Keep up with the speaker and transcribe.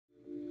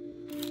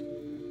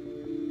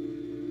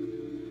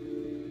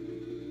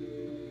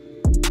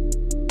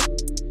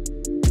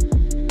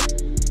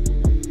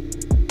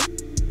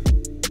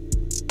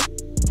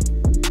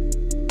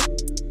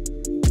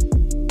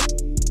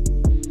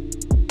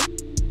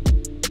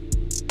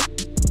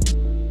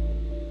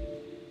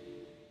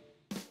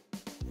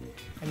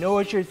know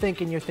what you're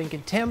thinking. You're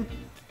thinking, Tim,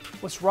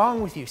 what's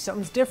wrong with you?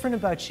 Something's different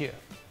about you.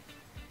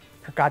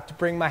 Forgot to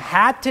bring my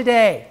hat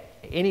today.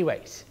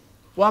 Anyways,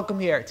 welcome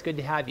here. It's good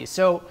to have you.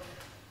 So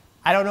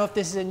I don't know if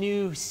this is a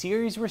new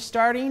series we're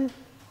starting.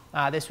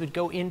 This would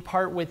go in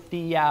part with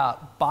the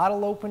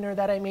bottle opener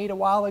that I made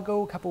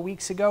a couple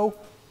weeks ago.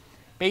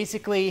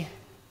 Basically,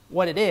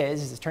 what it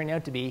is it's turning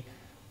out to be,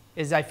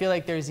 is I feel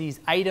like there's these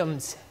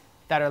items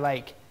that are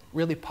like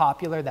really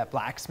popular that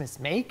blacksmiths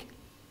make.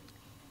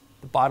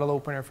 The bottle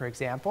opener, for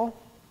example.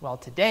 Well,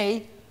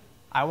 today,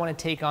 I want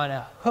to take on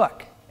a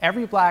hook.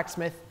 Every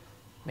blacksmith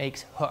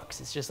makes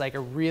hooks. It's just like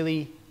a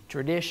really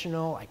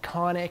traditional,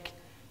 iconic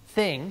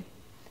thing.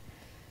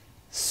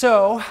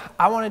 So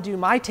I want to do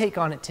my take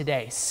on it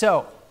today.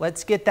 So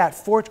let's get that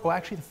forge. Oh,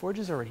 actually the forge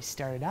is already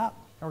started up.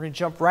 And we're going to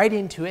jump right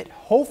into it.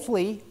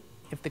 Hopefully,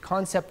 if the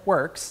concept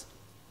works,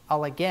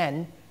 I'll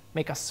again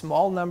make a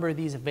small number of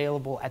these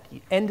available at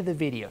the end of the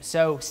video.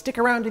 So stick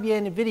around to the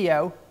end of the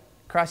video.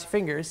 Cross your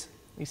fingers.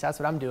 At least that's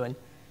what I'm doing.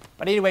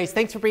 But anyways,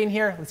 thanks for being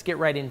here. Let's get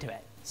right into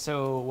it.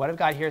 So what I've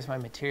got here is my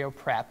material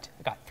prepped.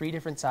 I got 3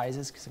 different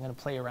sizes because I'm going to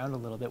play around a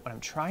little bit. What I'm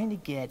trying to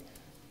get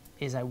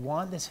is I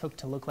want this hook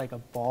to look like a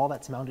ball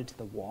that's mounted to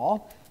the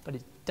wall, but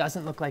it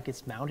doesn't look like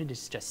it's mounted,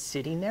 it's just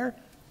sitting there.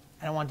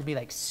 And I want it to be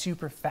like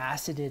super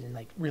faceted and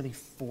like really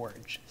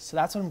forged. So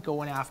that's what I'm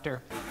going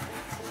after.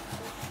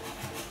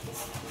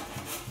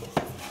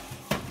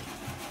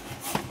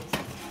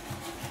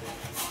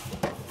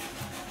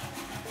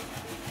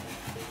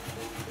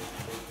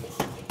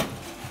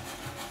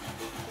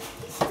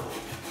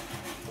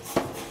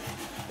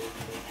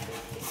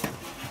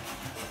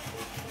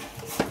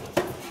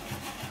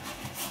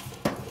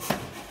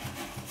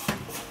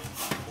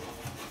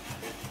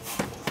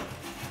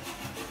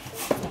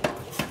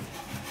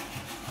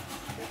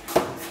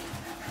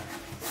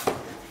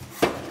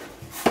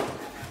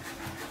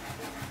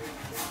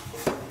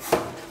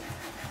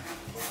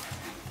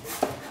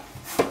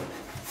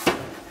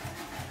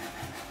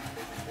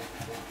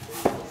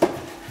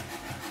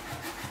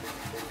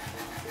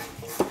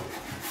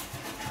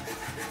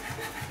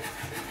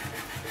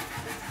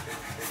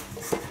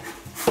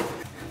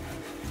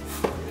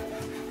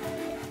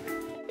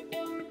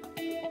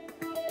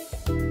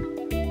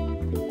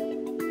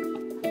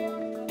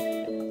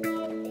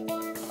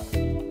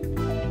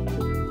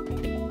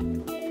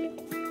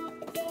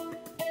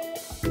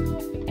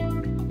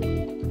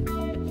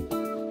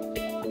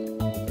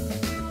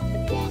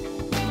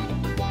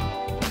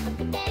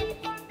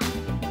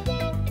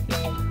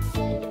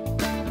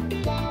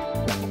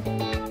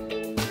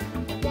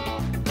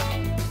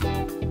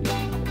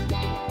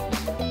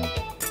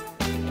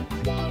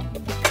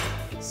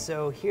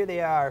 So here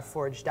they are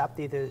forged up.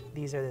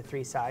 These are the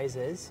 3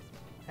 sizes.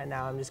 And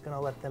now I'm just going to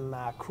let them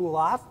cool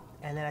off.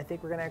 And then I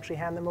think we're going to actually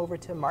hand them over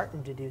to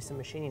Martin to do some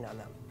machining on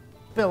them.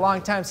 It's been a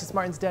long time since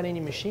Martin's done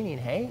any machining,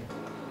 hey?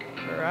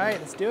 All right,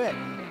 let's do it.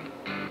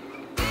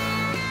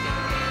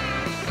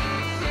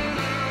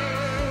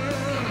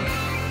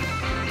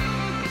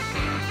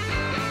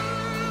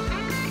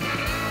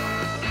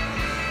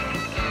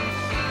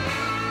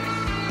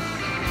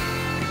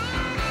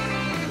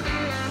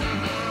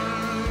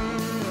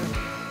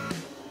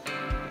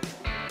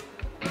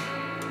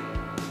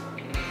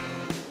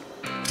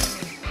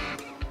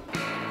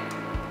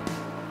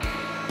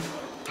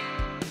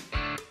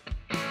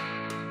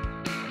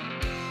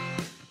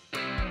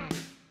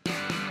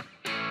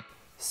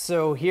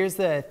 So here's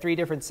the 3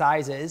 different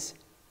sizes.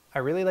 I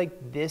really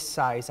like this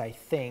size, I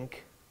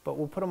think, but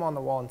we'll put them on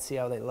the wall and see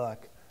how they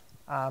look.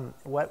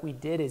 What we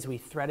did is we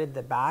threaded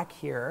the back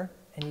here,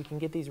 and you can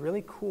get these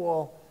really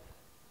cool,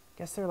 I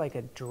guess they're like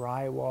a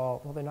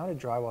drywall. Well, they're not a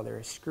drywall, they're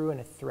a screw and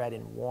a thread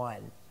in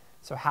one.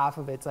 So half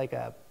of it's like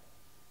a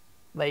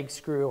leg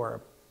screw or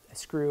a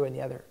screw, and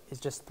the other is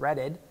just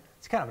threaded.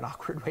 It's kind of an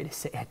awkward way to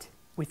say it.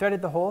 We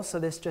threaded the hole, so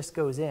this just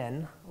goes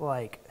in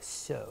like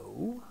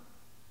so.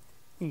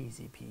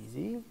 Easy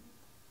peasy.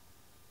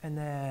 And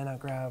then I'll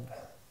grab,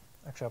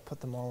 actually I'll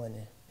put them all in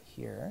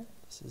here.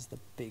 This is the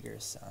bigger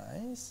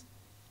size.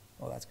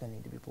 Oh, that's gonna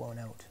need to be blown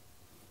out.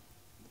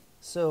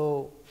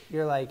 So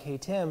you're like, hey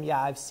Tim,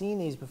 yeah, I've seen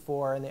these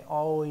before and they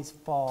always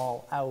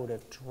fall out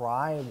of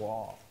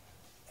drywall.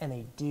 And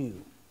they do.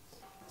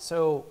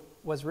 So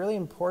what's really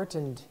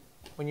important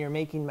when you're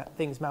making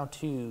things mount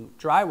to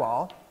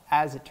drywall,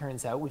 as it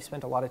turns out, we've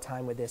spent a lot of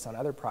time with this on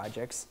other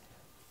projects,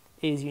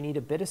 is you need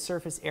a bit of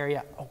surface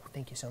area. Oh,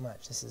 thank you so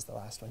much. This is the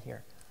last one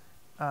here.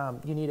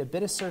 You need a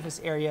bit of surface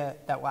area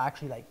that will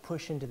actually like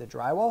push into the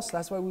drywall. So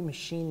that's why we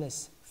machine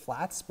this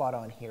flat spot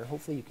on here.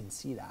 Hopefully you can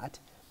see that.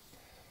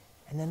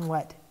 And then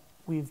what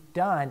we've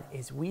done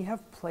is we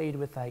have played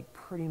with like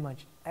pretty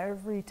much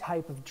every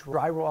type of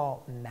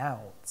drywall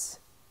mounts.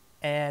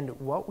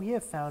 And what we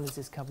have found is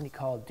this company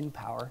called Do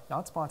Power,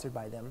 not sponsored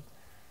by them.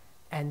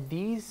 And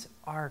these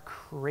are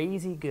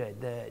crazy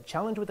good. The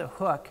challenge with a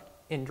hook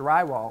in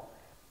drywall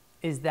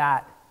is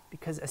that,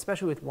 because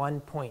especially with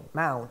 1-point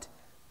mount,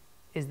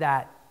 is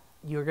that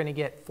you're going to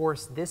get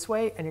force this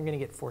way and you're going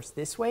to get force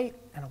this way.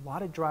 And a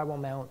lot of drywall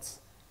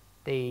mounts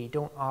they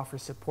don't offer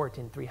support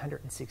in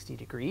 360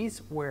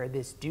 degrees, where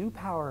this Dew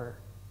Power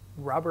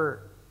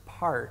rubber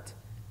part,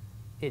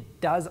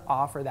 it does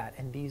offer that,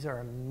 and these are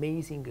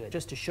amazing good.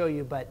 Just to show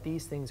you, but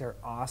these things are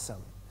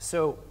awesome.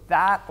 So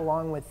that,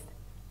 along with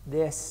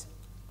this,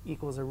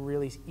 equals a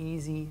really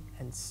easy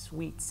and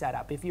sweet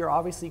setup. If you're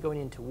obviously going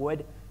into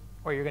wood,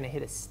 or you're gonna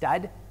hit a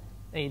stud,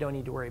 then you don't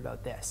need to worry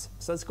about this.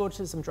 So let's go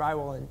to some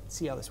drywall and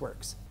see how this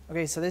works.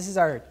 Okay, so this is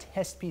our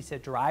test piece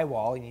of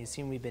drywall, and you've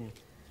seen we've been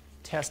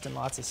testing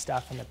lots of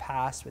stuff in the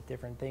past with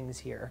different things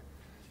here.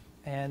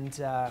 And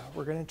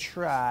we're gonna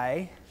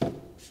try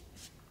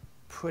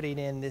putting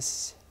in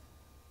this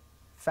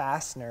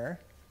fastener.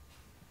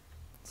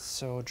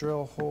 So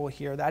drill a hole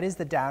here. That is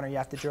the downer, you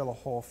have to drill a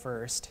hole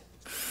first.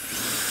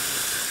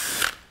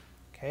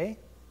 Okay,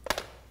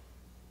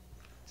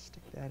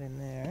 stick that in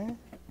there.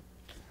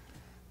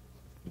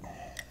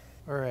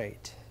 All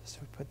right, so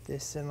we put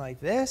this in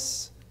like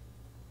this,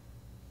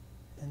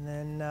 and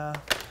then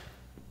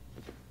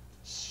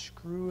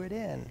screw it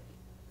in.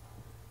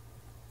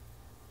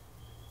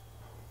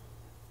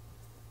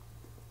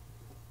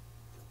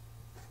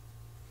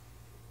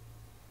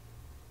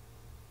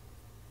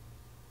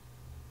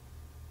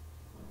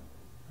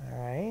 All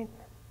right,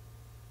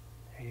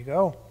 there you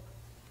go.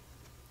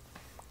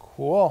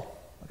 Cool,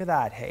 look at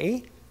that,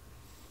 hey?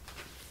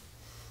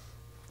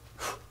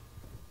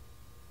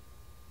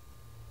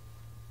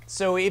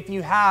 So if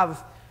you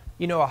have,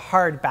 you know, a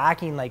hard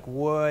backing like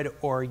wood,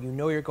 or you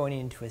know you're going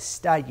into a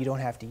stud, you don't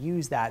have to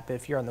use that. But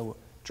if you're on the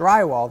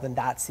drywall, then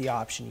that's the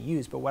option to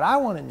use. But what I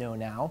want to know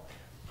now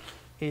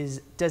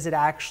is, does it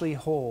actually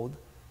hold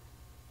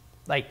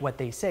like what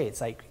they say?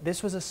 It's like,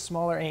 this was a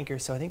smaller anchor,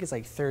 so I think it's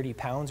like 30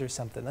 pounds or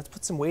something. Let's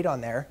put some weight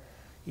on there,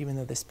 even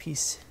though this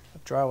piece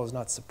of drywall is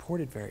not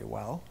supported very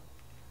well.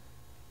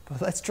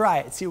 But let's try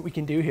it, see what we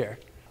can do here.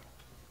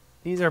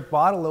 These are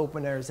bottle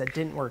openers that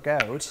didn't work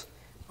out.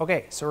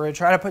 Okay, so we're gonna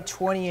try to put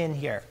 20 in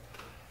here.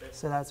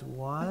 So that's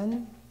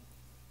 1,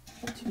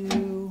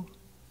 2,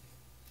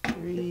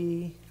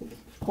 3,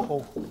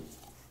 4.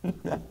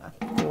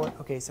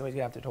 Okay, so he's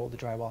gonna have to hold the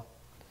drywall.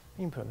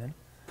 You can put them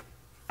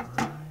in.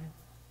 5,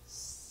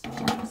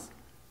 6,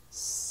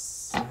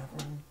 7,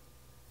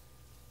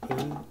 8,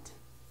 9.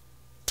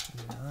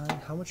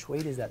 How much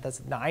weight is that? That's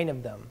 9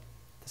 of them.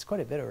 That's quite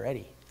a bit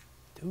already.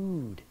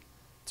 Dude.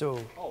 So.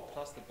 Oh,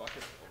 plus the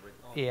bucket.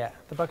 Yeah,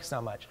 the bucket's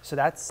not much. So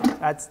that's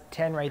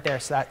 10 right there.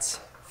 So that's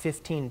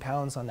 15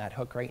 pounds on that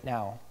hook right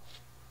now,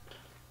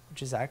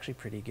 which is actually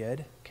pretty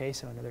good. Okay,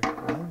 so another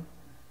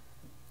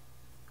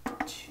 1,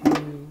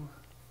 2,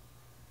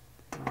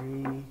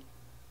 3,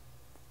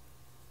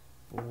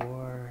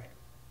 4.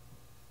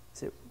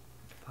 Is it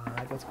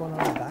 5? What's going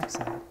on the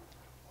backside? Oh,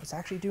 it's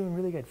actually doing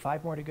really good.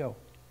 5 more to go.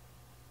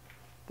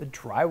 The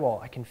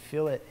drywall, I can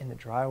feel it in the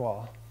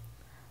drywall.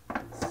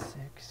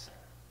 6,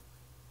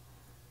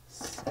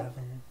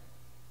 7,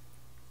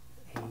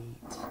 8,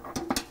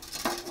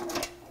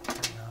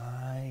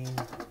 9.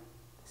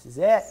 This is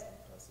it.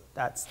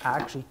 That's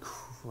actually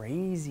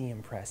crazy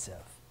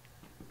impressive.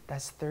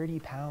 That's 30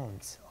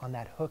 pounds on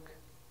that hook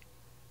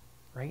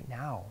right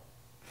now.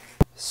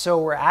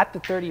 So we're at the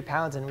 30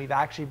 pounds, and we've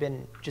actually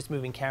been just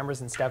moving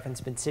cameras and stuff, and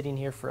it's been sitting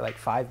here for like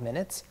 5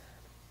 minutes.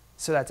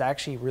 So that's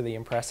actually really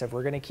impressive.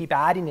 We're gonna keep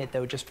adding it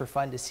though, just for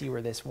fun, to see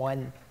where this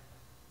one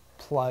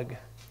plug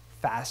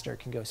fastener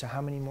can go. So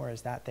how many more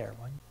is that there?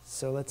 1.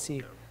 So let's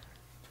see.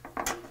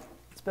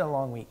 It's been a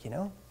long week, you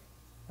know?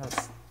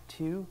 That's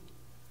 2,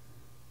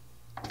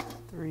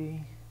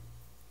 3,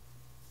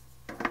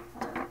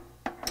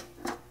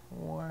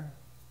 4.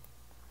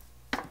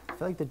 I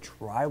feel like the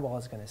drywall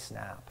is gonna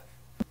snap.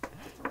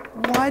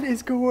 What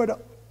is going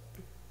on?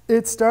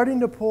 It's starting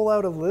to pull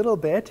out a little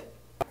bit.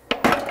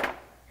 Okay,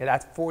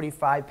 that's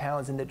 45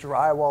 pounds, and the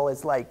drywall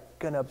is like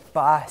gonna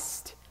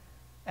bust.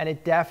 And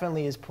it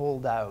definitely is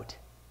pulled out.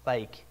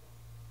 Like,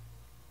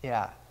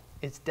 yeah,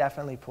 it's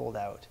definitely pulled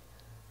out.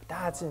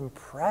 That's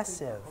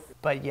impressive.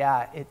 But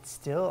yeah, it's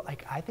still,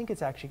 like, I think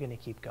it's actually gonna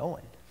keep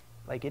going.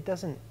 Like, it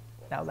doesn't,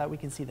 now that we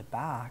can see the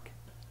back,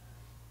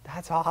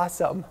 that's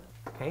awesome.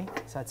 Okay,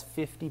 so that's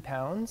 50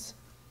 pounds.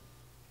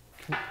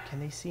 Can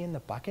they see in the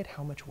bucket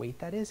how much weight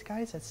that is,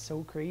 guys? That's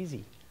so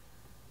crazy.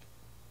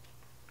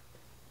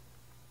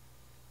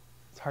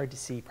 It's hard to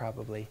see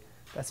probably.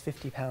 That's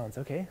 50 pounds.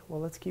 Okay, well,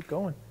 let's keep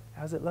going.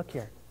 How's it look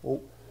here?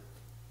 Oh,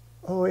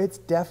 oh, it's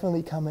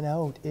definitely coming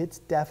out. It's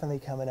definitely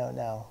coming out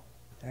now.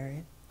 All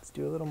right, let's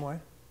do a little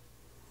more.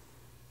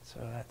 So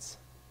that's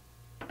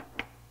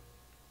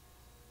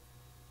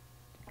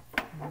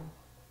 2,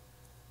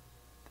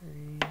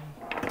 3,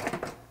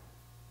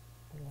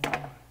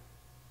 4.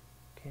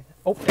 Okay.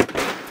 Oh.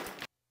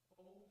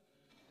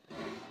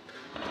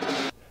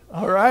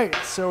 All right.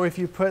 So if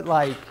you put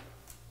like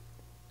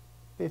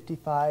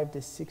 55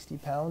 to 60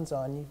 pounds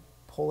on, you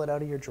pull it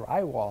out of your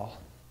drywall.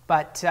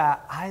 But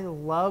I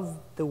love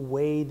the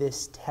way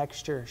this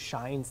texture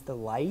shines the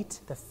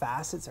light. The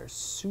facets are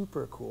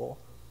super cool.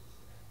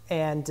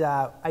 And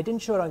I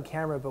didn't show it on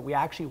camera, but we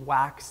actually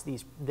wax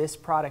this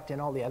product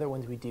and all the other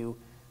ones we do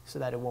so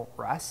that it won't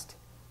rust.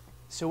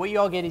 So what you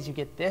all get is you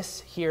get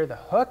this here, the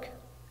hook,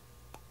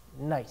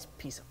 nice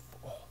piece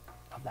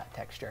of that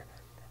texture.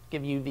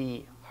 Give you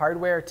the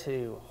hardware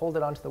to hold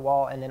it onto the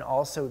wall, and then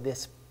also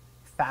this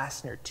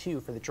fastener too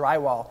for the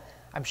drywall.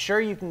 I'm sure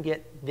you can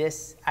get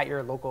this at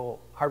your local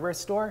hardware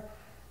store,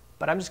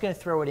 but I'm just gonna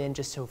throw it in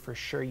just so for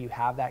sure you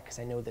have that, because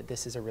I know that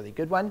this is a really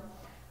good one.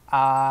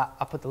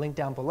 I'll put the link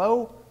down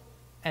below,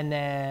 and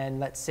then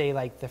let's say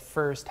like the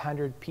first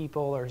 100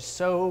 people or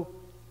so,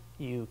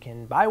 you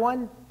can buy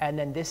one, and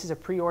then this is a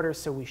pre-order,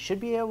 so we should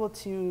be able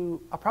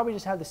to, I'll probably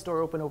just have the store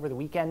open over the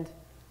weekend,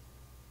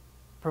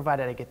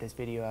 provided I get this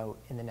video out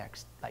in the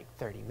next like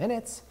 30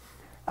 minutes.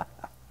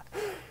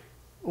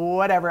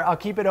 Whatever, I'll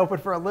keep it open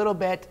for a little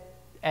bit,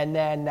 and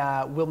then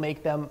we'll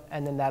make them,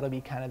 and then that'll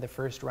be kind of the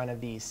first run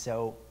of these.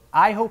 So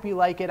I hope you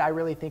like it. I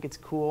really think it's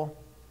cool,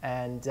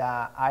 and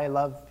I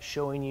love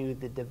showing you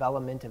the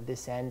development of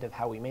this end of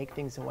how we make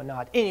things and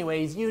whatnot.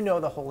 Anyways, you know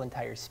the whole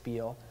entire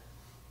spiel,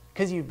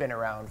 because you've been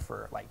around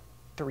for like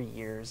 3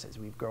 years as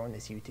we've grown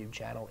this YouTube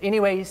channel.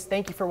 Anyways,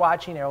 thank you for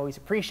watching. I always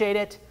appreciate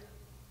it.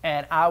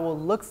 And I will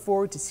look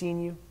forward to seeing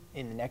you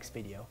in the next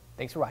video.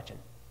 Thanks for watching.